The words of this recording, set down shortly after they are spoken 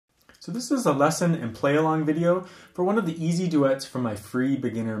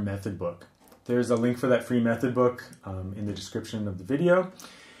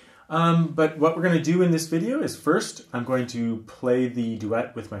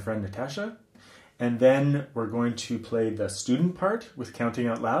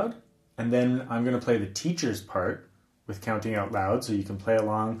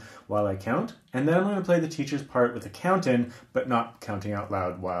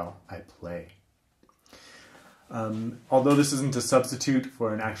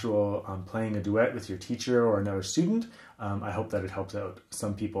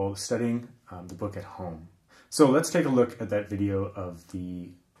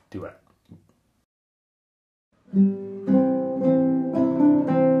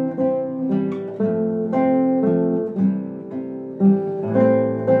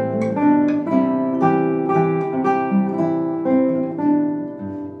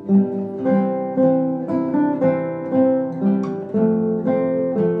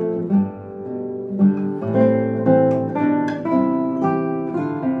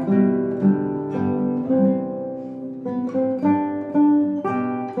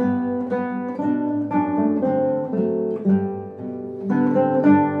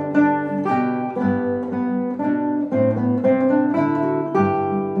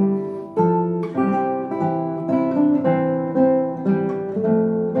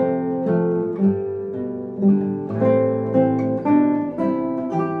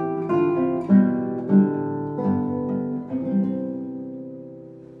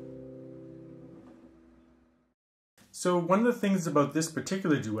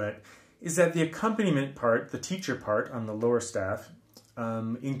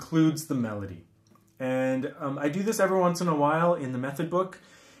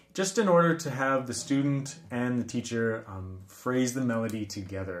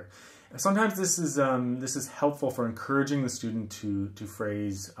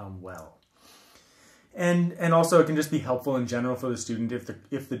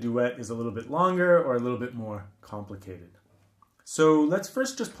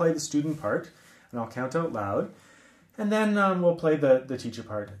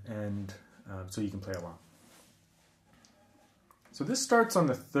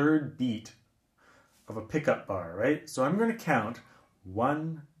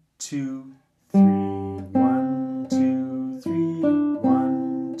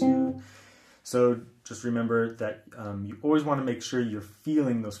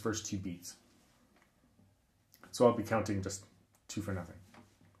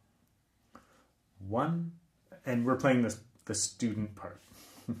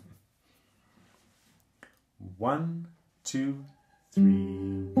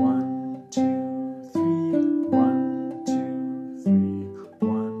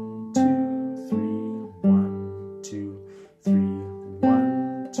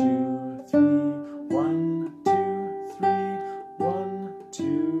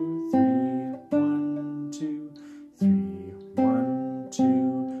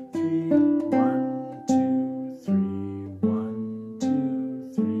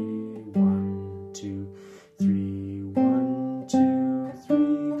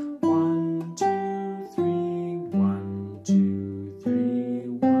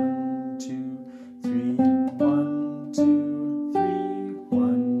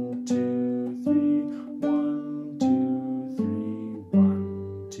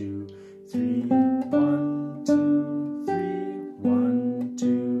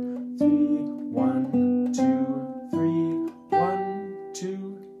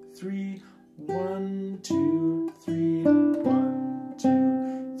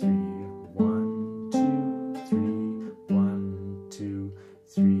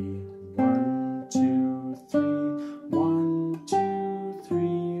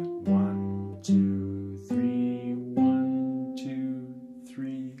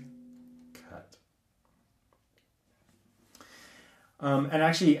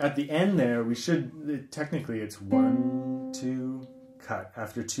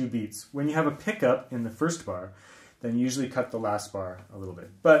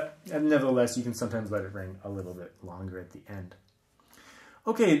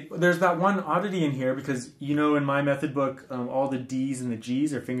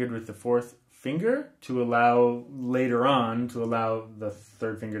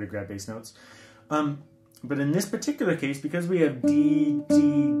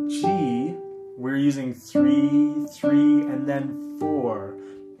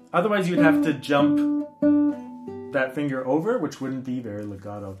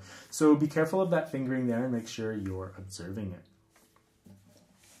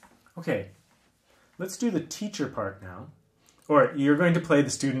Okay, let's do the teacher part now. Or you're going to play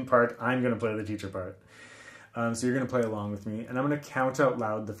the student part, I'm going to play the teacher part. So you're going to play along with me, and I'm going to count out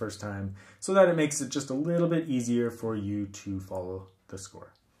loud the first time so that it makes it just a little bit easier for you to follow the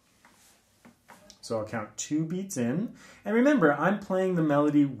score. So I'll count 2 beats in, and remember, I'm playing the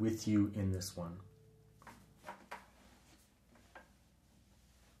melody with you in this one.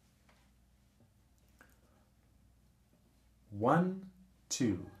 1,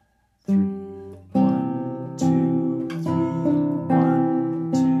 2, 3. 1, 2, 3. 1,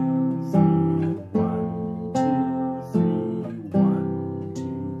 2, 3. 1,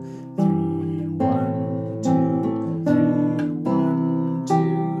 2, 3. 1, 2,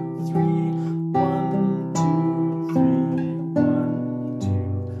 3.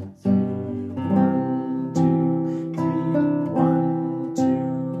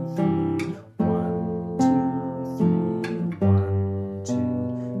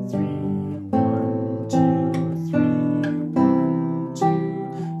 2,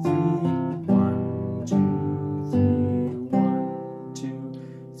 3. 1, 2, 3. 1, 2, 3. 1,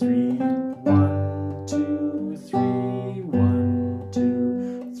 2, 3. 1, 2, 3. 1,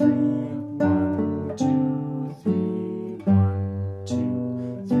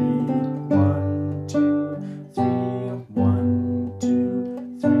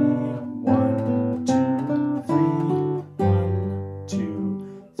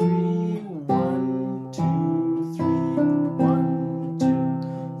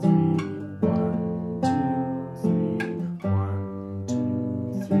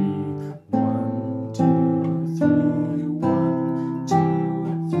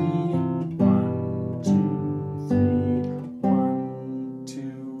 2, 3.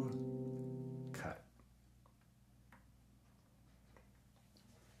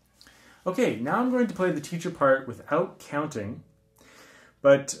 Okay, now I'm going to play the teacher part without counting,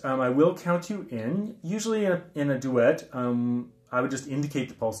 but I will count you in. Usually in a duet, I would just indicate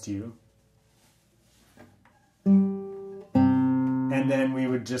the pulse to you. And then we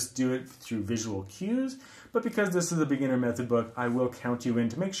would just do it through visual cues, but because this is a beginner method book, I will count you in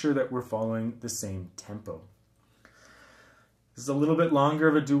to make sure that we're following the same tempo. This is a little bit longer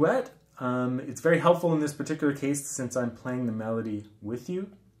of a duet. It's very helpful in this particular case since I'm playing the melody with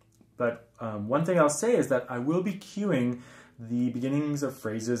you. But one thing I'll say is that I will be cueing the beginnings of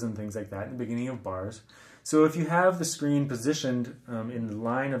phrases and things like that in the beginning of bars. So if you have the screen positioned in the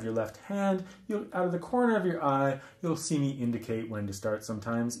line of your left hand, out of the corner of your eye, you'll see me indicate when to start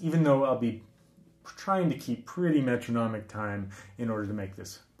sometimes, even though I'll be trying to keep pretty metronomic time in order to make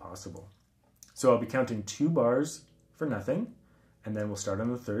this possible. So I'll be counting 2 bars for nothing, and then we'll start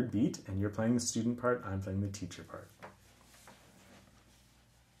on the 3rd beat, and you're playing the student part, I'm playing the teacher part.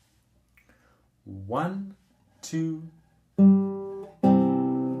 1, 2,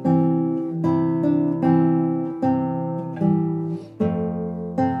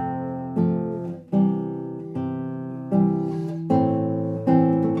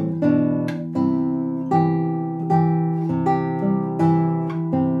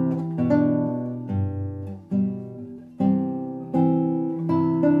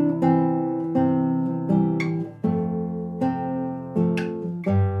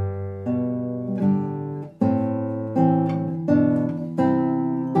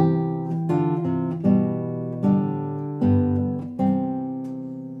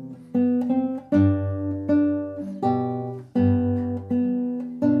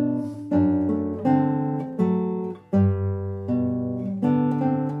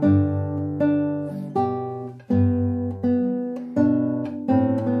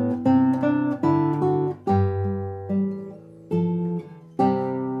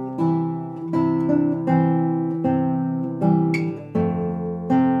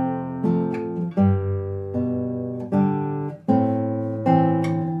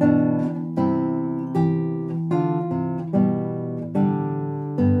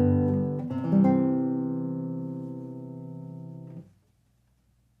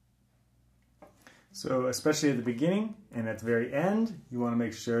 So especially at the beginning and at the very end, you want to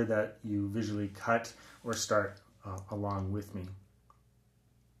make sure that you visually cut or start along with me.